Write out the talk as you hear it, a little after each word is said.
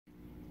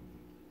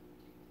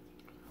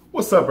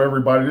What's up,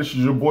 everybody? This is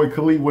your boy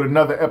Khalid with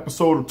another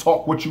episode of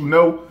Talk What You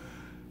Know.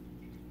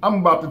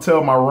 I'm about to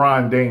tell my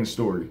Ron Dayne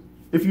story.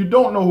 If you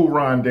don't know who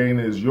Ron Dayne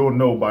is, you'll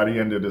know by the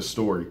end of this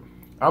story.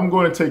 I'm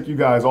going to take you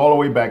guys all the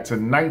way back to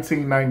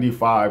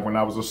 1995 when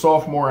I was a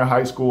sophomore in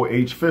high school,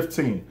 age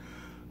 15.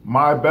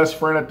 My best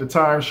friend at the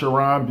time,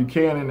 Sharon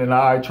Buchanan, and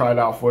I tried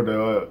out for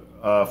the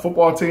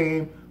football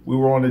team. We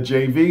were on the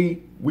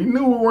JV. We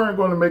knew we weren't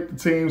going to make the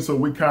team, so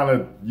we kind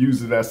of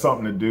used it as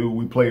something to do.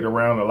 We played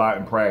around a lot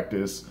in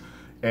practice.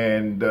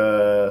 And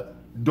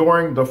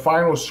during the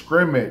final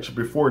scrimmage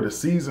before the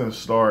season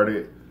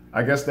started,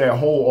 I guess that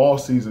whole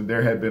off season,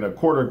 there had been a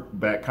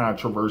quarterback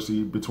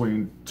controversy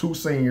between two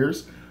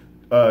seniors,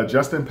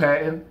 Justin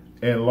Patton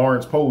and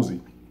Lawrence Posey.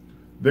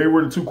 They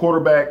were the two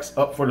quarterbacks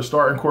up for the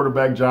starting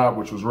quarterback job,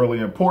 which was really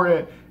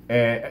important.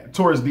 And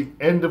towards the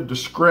end of the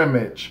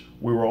scrimmage,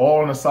 we were all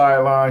on the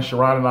sideline.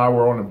 Sharon and I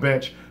were on the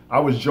bench. I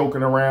was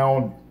joking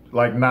around,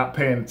 like not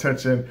paying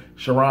attention.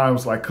 Sharon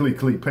was like,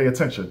 Khalid, pay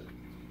attention.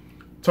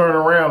 Turn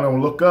around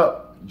and look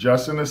up.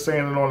 Justin is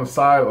standing on the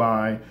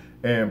sideline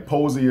and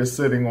Posey is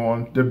sitting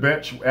on the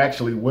bench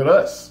actually with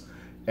us.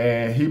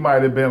 And he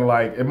might have been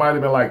like, it might have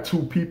been like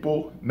two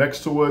people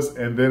next to us,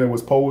 and then it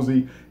was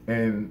Posey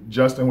and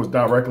Justin was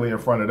directly in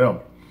front of them.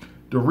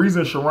 The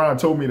reason Sharon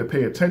told me to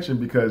pay attention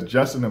because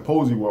Justin and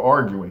Posey were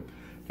arguing.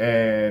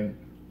 And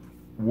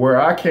where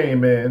I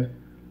came in,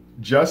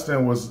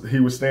 Justin was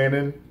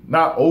standing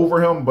not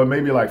over him, but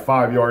maybe like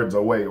 5 yards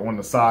away on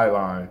the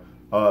sideline,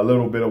 a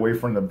little bit away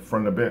from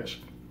the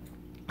bench.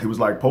 He was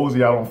like,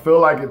 Posey, I don't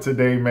feel like it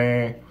today,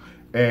 man.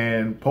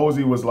 And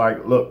Posey was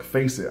like, look,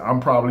 face it,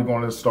 I'm probably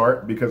going to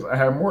start because I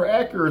have more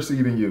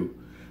accuracy than you.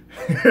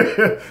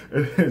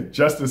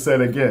 Justin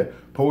said again,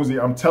 Posey,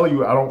 I'm telling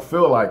you, I don't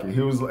feel like it.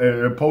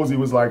 And Posey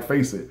was like,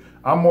 face it,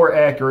 I'm more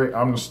accurate.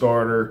 I'm the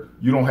starter.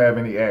 You don't have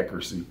any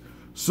accuracy.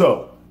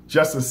 So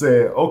Justin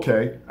said,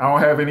 okay, I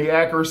don't have any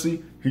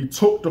accuracy. He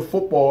took the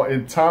football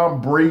and Tom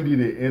Brady'd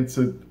it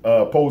into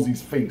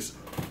Posey's face.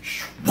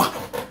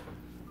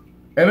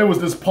 And it was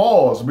this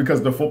pause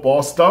because the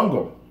football stung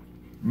him.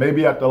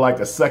 Maybe after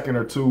like a second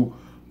or two,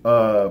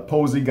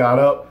 Posey got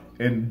up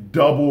and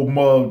double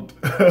mugged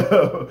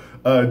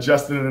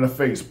Justin in the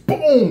face.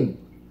 Boom!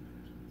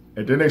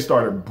 And then they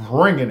started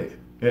bringing it.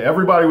 And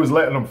everybody was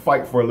letting them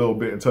fight for a little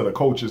bit until the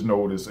coaches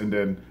noticed, and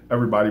then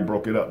everybody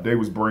broke it up. They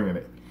was bringing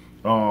it.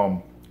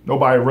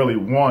 Nobody really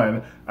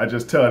won. I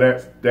just tell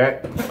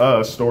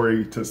that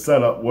story to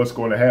set up what's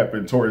going to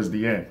happen towards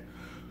the end.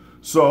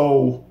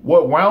 So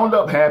what wound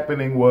up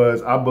happening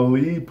was, I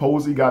believe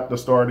Posey got the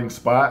starting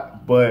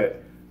spot,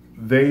 but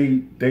they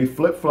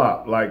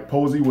flip-flopped. Like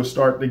Posey would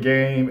start the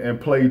game and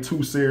play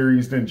 2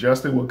 series, then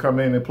Justin would come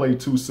in and play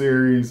 2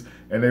 series,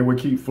 and they would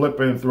keep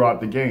flipping throughout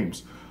the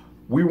games.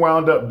 We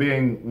wound up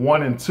being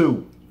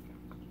 1-2.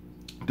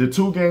 The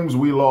 2 games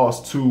we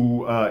lost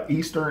to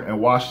Eastern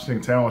and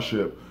Washington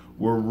Township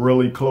were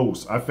really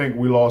close. I think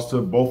we lost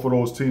to both of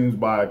those teams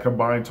by a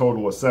combined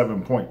total of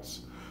 7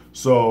 points.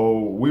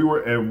 So we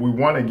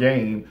won a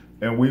game,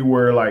 and we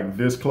were like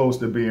this close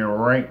to being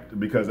ranked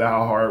because of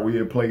how hard we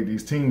had played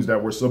these teams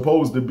that were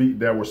supposed to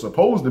beat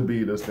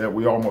us, that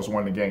we almost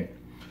won the game.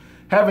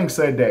 Having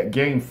said that,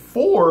 game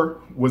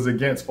 4 was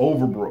against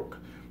Overbrook.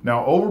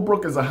 Now,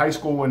 Overbrook is a high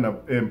school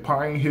in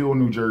Pine Hill,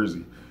 New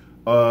Jersey.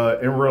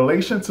 In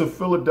relation to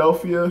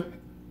Philadelphia,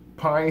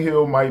 Pine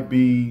Hill might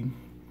be,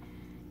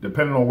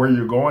 depending on where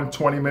you're going,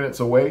 20 minutes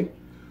away.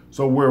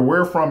 So where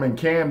we're from in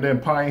Camden,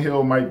 Pine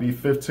Hill might be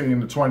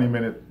 15 to 20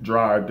 minute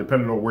drive,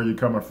 depending on where you're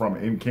coming from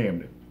in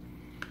Camden.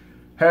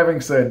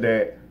 Having said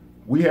that,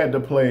 we had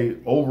to play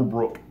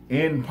Overbrook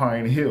in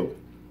Pine Hill.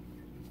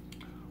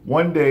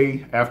 One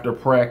day after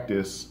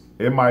practice,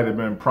 it might have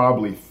been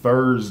probably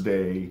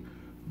Thursday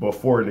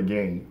before the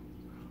game.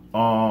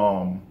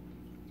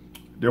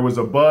 There was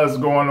a buzz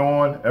going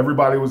on.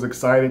 Everybody was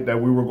excited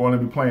that we were going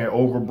to be playing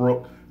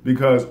Overbrook,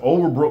 because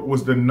Overbrook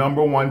was the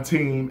 #1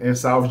 team in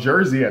South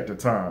Jersey at the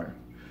time.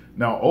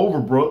 Now,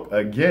 Overbrook,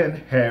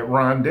 again, had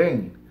Ron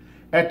Dayne.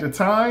 At the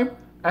time,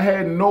 I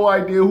had no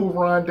idea who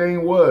Ron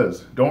Dayne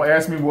was. Don't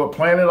ask me what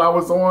planet I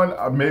was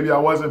on. Maybe I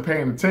wasn't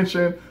paying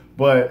attention,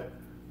 but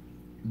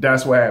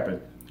that's what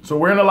happened. So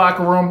we're in the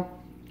locker room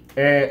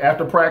and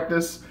after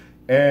practice,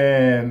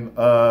 and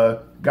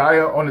guy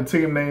on the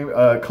team named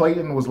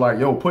Clayton was like,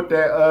 yo, put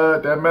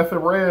that Method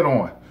Red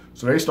on.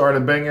 So they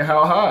started banging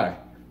How High.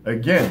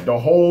 Again, the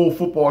whole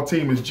football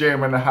team is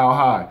jamming the How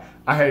High.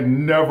 I had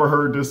never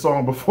heard this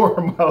song before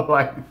in my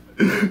life.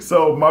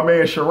 So my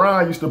man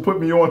Sharon used to put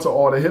me on to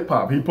all the hip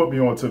hop. He put me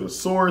on to The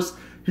Source.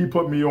 He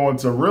put me on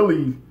to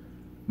really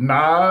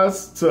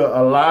Nas, to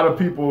a lot of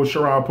people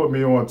Sharon put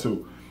me on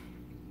to.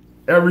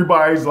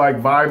 Everybody's like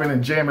vibing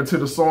and jamming to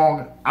the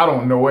song. I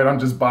don't know it. I'm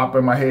just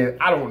bopping my head.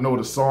 I don't know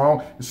the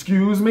song.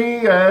 Excuse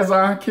me as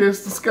I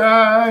kiss the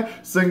sky.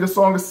 Sing a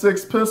song of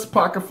sixpence,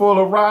 pocket full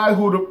of rye.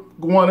 Who the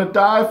wanna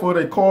die for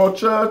their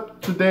culture?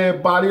 To their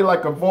body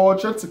like a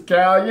vulture. To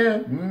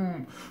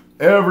Italian.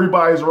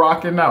 Everybody's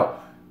rocking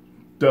out.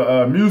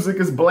 The music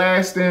is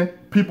blasting.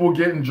 People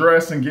getting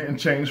dressed and getting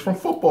changed from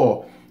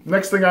football.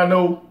 Next thing I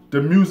know,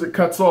 the music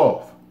cuts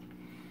off.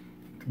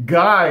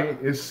 guy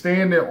is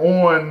standing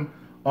on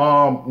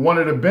one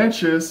of the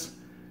benches,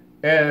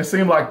 and it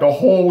seemed like the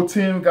whole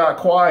team got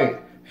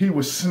quiet. He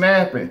was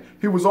snapping.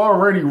 He was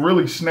already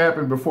really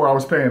snapping before I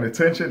was paying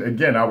attention.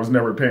 Again, I was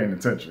never paying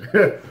attention.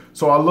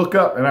 So I look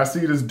up and I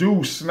see this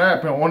dude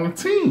snapping on the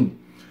team.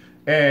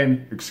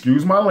 And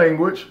excuse my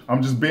language,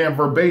 I'm just being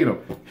verbatim.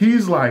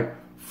 He's like,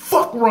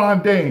 fuck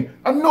Ron Dayne.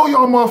 I know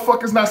y'all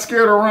motherfuckers not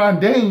scared of Ron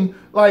Dayne.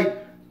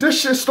 Like,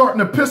 this shit's starting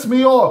to piss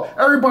me off.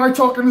 Everybody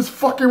talking this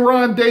fucking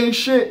Ron Dayne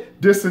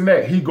shit, this and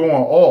that. He going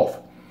off.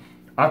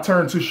 I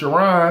turned to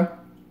Sharon.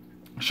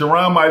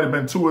 Sharon might have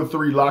been 2 or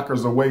 3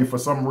 lockers away for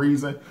some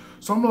reason.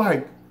 So I'm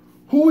like,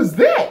 who is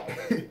that?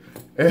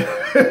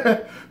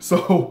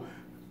 So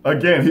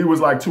again, he was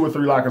like 2 or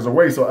 3 lockers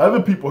away. So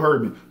other people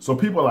heard me. So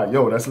people are like,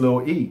 yo, that's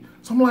Lil E.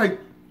 So I'm like,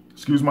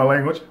 excuse my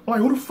language. I'm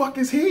like, who the fuck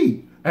is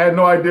he? I had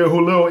no idea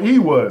who Lil E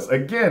was.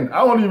 Again, I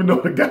don't even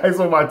know the guys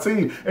on my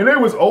team. And they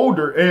was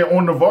older and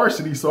on the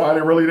varsity, so I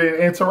didn't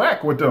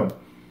interact with them.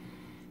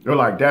 They're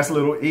like, that's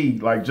Lil E.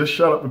 Like, just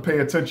shut up and pay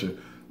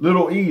attention.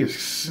 Lil E is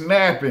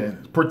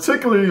snapping,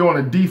 particularly on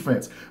the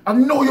defense. I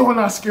know y'all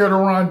not scared of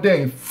Ron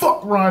Dayne.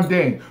 Fuck Ron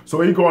Dayne.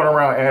 So he going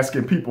around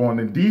asking people on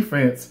the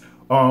defense,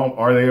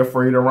 are they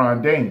afraid of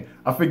Ron Dayne?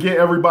 I forget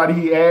everybody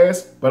he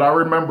asked, but I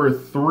remember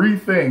 3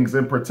 things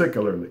in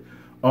particularly.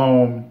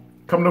 Come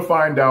to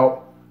find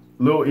out,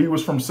 Lil E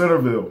was from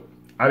Centerville.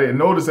 I didn't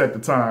notice at the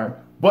time,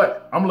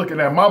 but I'm looking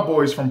at my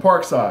boys from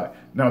Parkside.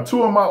 Now,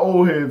 2 of my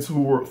old heads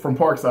who were from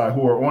Parkside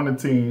who are on the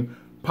team,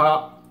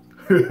 Pop,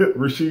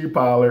 Rasheed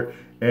Pollard,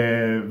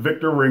 and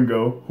Victor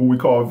Ringo, who we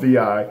call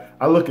VI.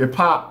 I look at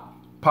Pop,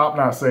 Pop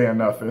not saying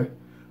nothing.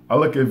 I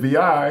look at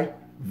VI,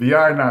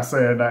 VI not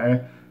saying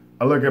nothing.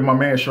 I look at my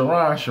man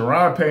Sharon,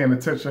 Sharon paying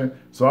attention.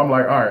 So I'm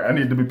like, all right, I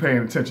need to be paying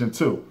attention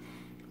too.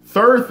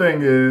 Third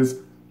thing is,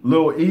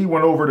 Lil E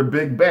went over to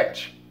Big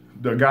Batch,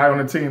 the guy on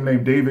the team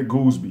named David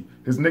Gooseby.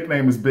 His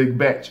nickname is Big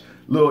Batch.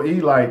 Lil E,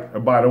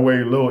 like, by the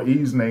way, Lil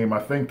E's name, I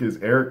think, is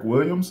Eric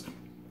Williams.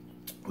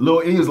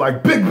 Lil E is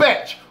like, Big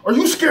Batch, are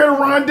you scared of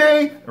Ron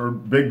Dayne? Or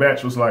Big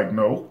Batch was like,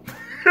 no.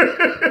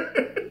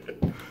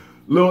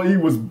 Lil E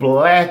was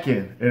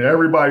blacking and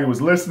everybody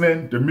was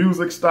listening. The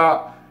music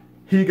stopped.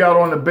 He got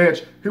on the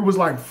bench. He was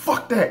like,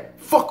 fuck that.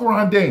 Fuck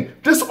Ron Dayne.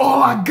 This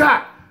all I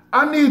got.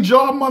 I need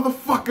y'all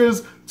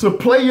motherfuckers to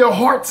play your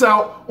hearts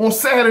out on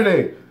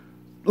Saturday.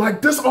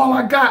 Like, this all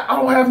I got. I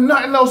don't have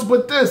nothing else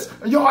but this.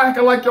 And y'all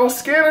acting like y'all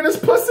scared of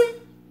this pussy?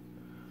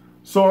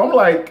 So I'm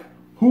like,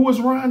 who was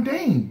Ron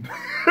Dayne?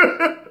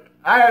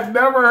 I had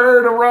never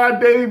heard of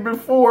Ron Dayne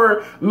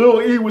before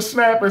Lil E was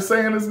snapping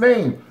saying his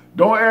name.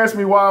 Don't ask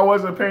me why I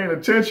wasn't paying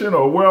attention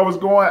or where I was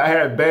going. I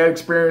had bad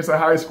experience in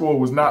high school. It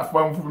was not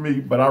fun for me,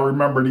 but I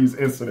remember these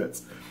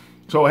incidents.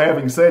 So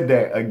having said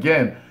that,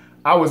 again,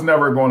 I was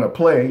never going to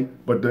play,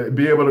 but to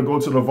be able to go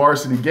to the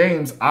varsity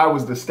games, I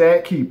was the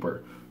stat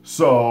keeper.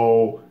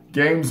 So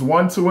games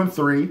 1, 2, and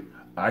 3,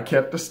 I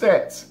kept the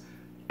stats.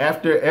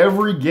 After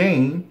every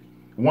game,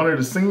 one of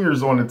the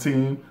seniors on the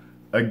team,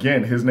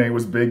 again, his name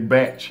was Big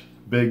Batch.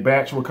 Big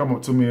Batch would come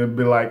up to me and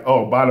be like,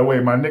 oh, by the way,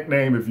 my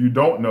nickname, if you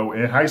don't know,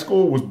 in high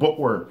school was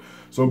Bookworm.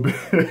 So,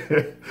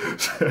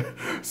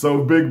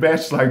 so Big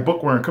Batch's like,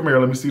 Bookworm, come here,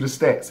 let me see the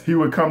stats. He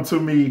would come to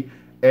me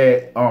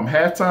at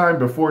halftime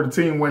before the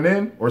team went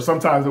in, or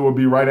sometimes it would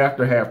be right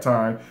after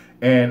halftime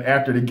and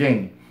after the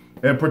game,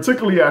 and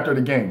particularly after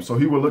the game. So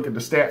he would look at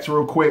the stats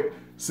real quick.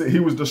 So he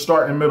was the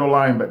starting middle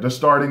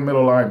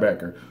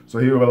linebacker. So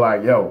he would be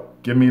like, yo,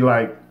 give me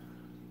like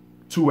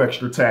 2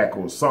 extra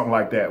tackles, something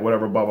like that,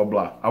 whatever, blah, blah,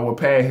 blah. I would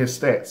pad his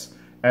stats.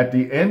 At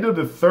the end of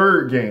the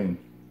 3rd game,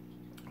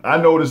 I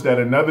noticed that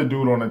another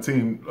dude on the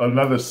team,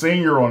 another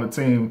senior on the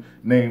team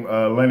named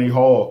Lenny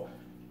Hall,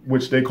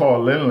 which they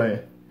call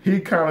Len-Len,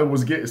 he kind of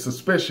was getting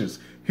suspicious.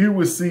 He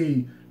would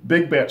see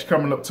Big Batch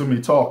coming up to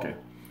me talking.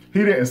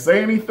 He didn't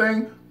say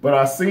anything, but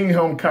I seen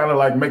him kind of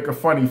like make a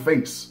funny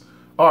face.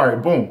 All right,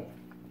 boom.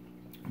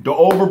 The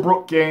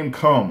Overbrook game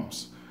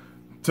comes.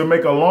 To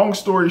make a long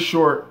story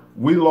short,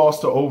 we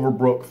lost to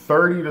Overbrook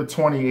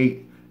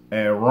 30-28,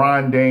 and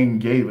Ron Dayne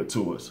gave it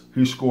to us.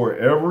 He scored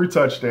every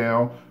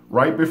touchdown.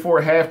 Right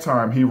before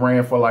halftime, he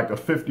ran for like a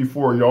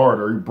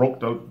 54-yarder. He broke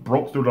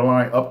through the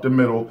line up the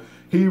middle.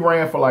 He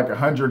ran for like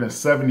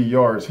 170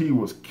 yards. He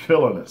was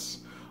killing us.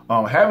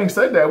 Having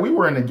said that, we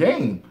were in the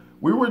game.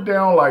 We were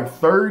down like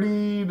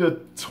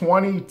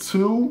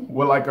 30-22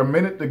 with like a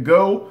minute to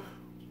go.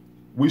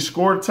 We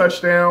scored a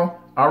touchdown.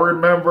 I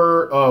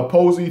remember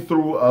Posey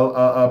threw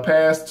a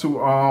pass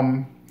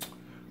to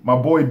my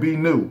boy B.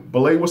 New.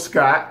 Belay was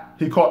Scott.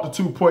 He caught the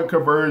 2-point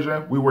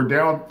conversion. We were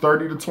down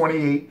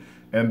 30-28,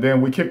 and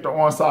then we kicked the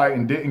onside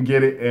and didn't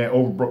get it, and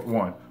Overbrook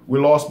won. We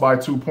lost by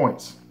 2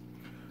 points.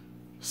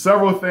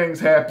 Several things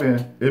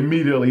happened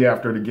immediately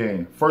after the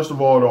game. First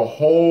of all, the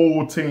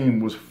whole team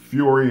was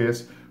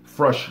furious,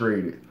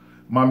 frustrated.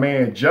 My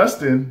man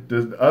Justin,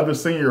 the other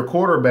senior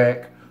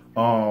quarterback,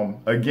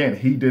 again,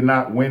 he did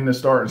not win the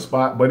starting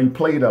spot, but he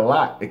played a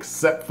lot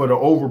except for the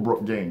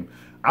Overbrook game.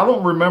 I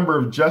don't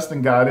remember if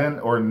Justin got in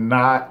or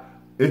not.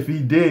 If he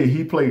did,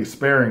 he played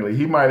sparingly.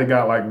 He might have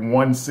got like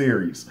 1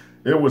 series.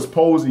 It was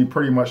Posey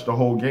pretty much the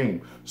whole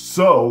game.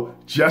 So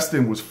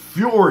Justin was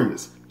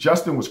furious.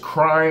 Justin was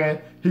crying.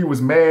 He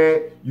was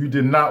mad. You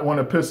did not want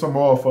to piss him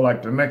off for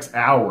like the next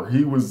hour.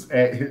 He was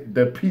at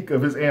the peak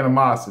of his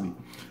animosity.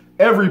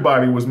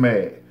 Everybody was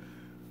mad.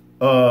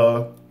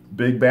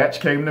 Big Batch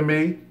came to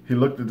me. He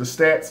looked at the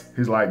stats.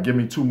 He's like, give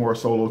me 2 more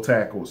solo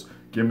tackles.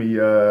 Give me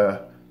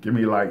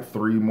like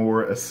 3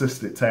 more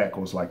assisted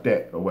tackles like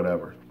that or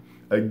whatever.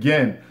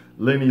 Again,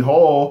 Lenny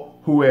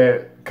Hall, who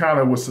had kind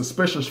of was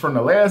suspicious from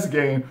the last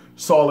game,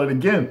 saw it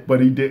again, but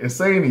he didn't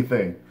say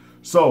anything.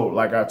 So,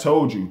 like I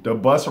told you, the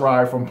bus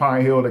ride from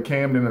Pine Hill to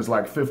Camden is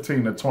like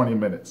 15 to 20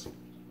 minutes.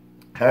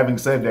 Having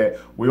said that,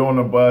 we're on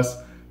the bus.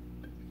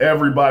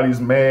 Everybody's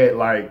mad,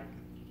 like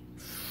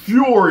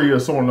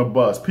furious on the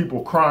bus.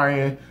 People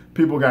crying,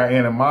 people got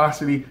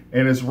animosity,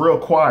 and it's real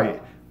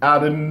quiet.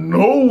 Out of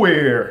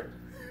nowhere.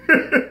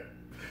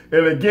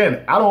 And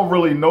again, I don't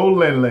really know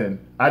Len-Len.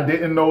 I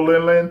didn't know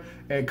Len-Len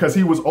because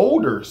he was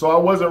older, so I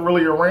wasn't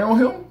really around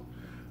him.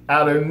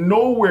 Out of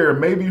nowhere,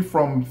 maybe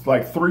from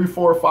like 3,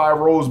 4, 5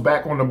 rows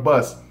back on the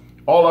bus,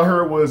 all I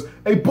heard was,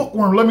 hey,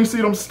 Bookworm, let me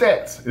see them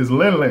stats. It's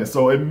Len-Len.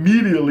 So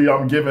immediately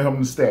I'm giving him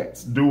the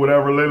stats. Do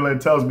whatever Len-Len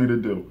tells me to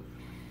do.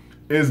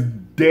 It's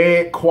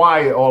dead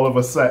quiet all of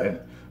a sudden.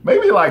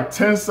 Maybe like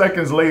 10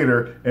 seconds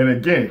later, and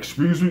again,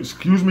 excuse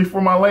me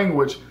for my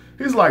language,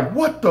 he's like,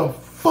 what the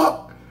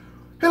fuck?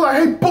 He's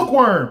like, hey,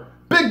 Bookworm,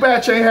 Big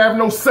Batch ain't have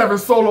no 7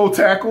 solo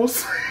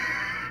tackles.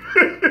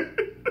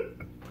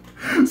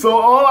 So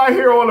all I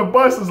hear on the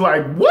bus is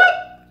like,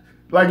 what?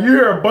 Like you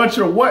hear a bunch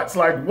of whats,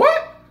 like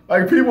what?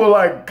 Like people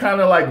like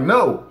kind of like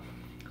no.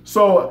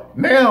 So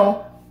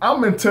now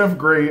I'm in 10th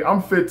grade,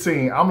 I'm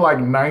 15, I'm like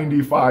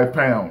 95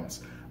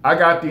 pounds. I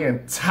got the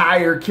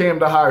entire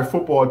Camden High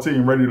football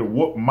team ready to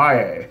whoop my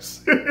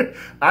ass.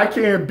 I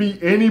can't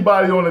beat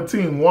anybody on the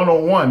team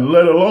one-on-one,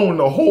 let alone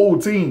the whole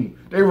team.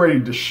 They ready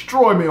to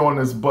destroy me on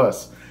this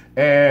bus.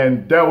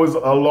 And that was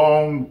a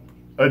long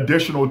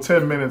additional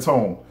 10 minutes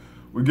home.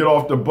 We get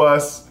off the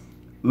bus.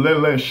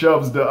 Len-Len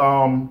shoves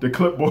the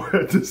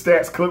clipboard, the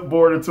stats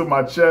clipboard into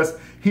my chest.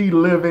 He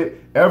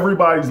livid.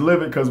 Everybody's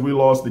livid because we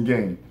lost the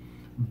game.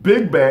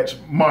 Big Batch,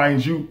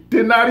 mind you,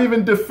 did not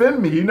even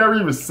defend me. He never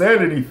even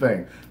said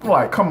anything. I'm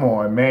like, come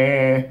on,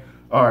 man.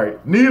 All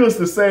right. Needless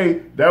to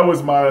say, that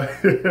was my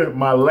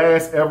my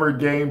last ever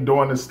game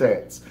doing the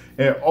stats.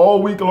 And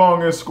all week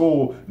long in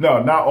school,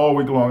 no, not all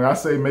week long. I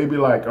say maybe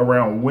like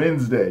around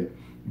Wednesday,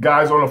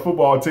 guys on the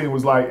football team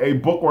was like, hey,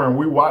 Bookworm,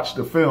 we watched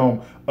the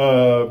film.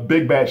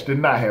 Big Batch did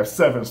not have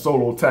 7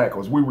 solo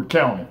tackles. We were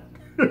counting.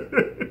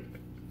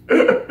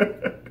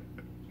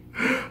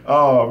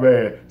 Oh,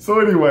 man.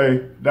 So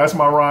anyway, that's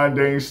my Ron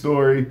Dayne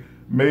story.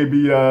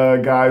 Maybe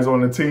guys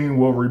on the team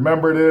will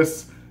remember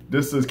this.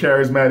 This is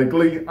Charismatic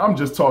Lee. I'm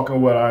just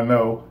talking what I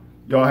know.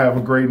 Y'all have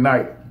a great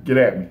night. Get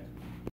at me.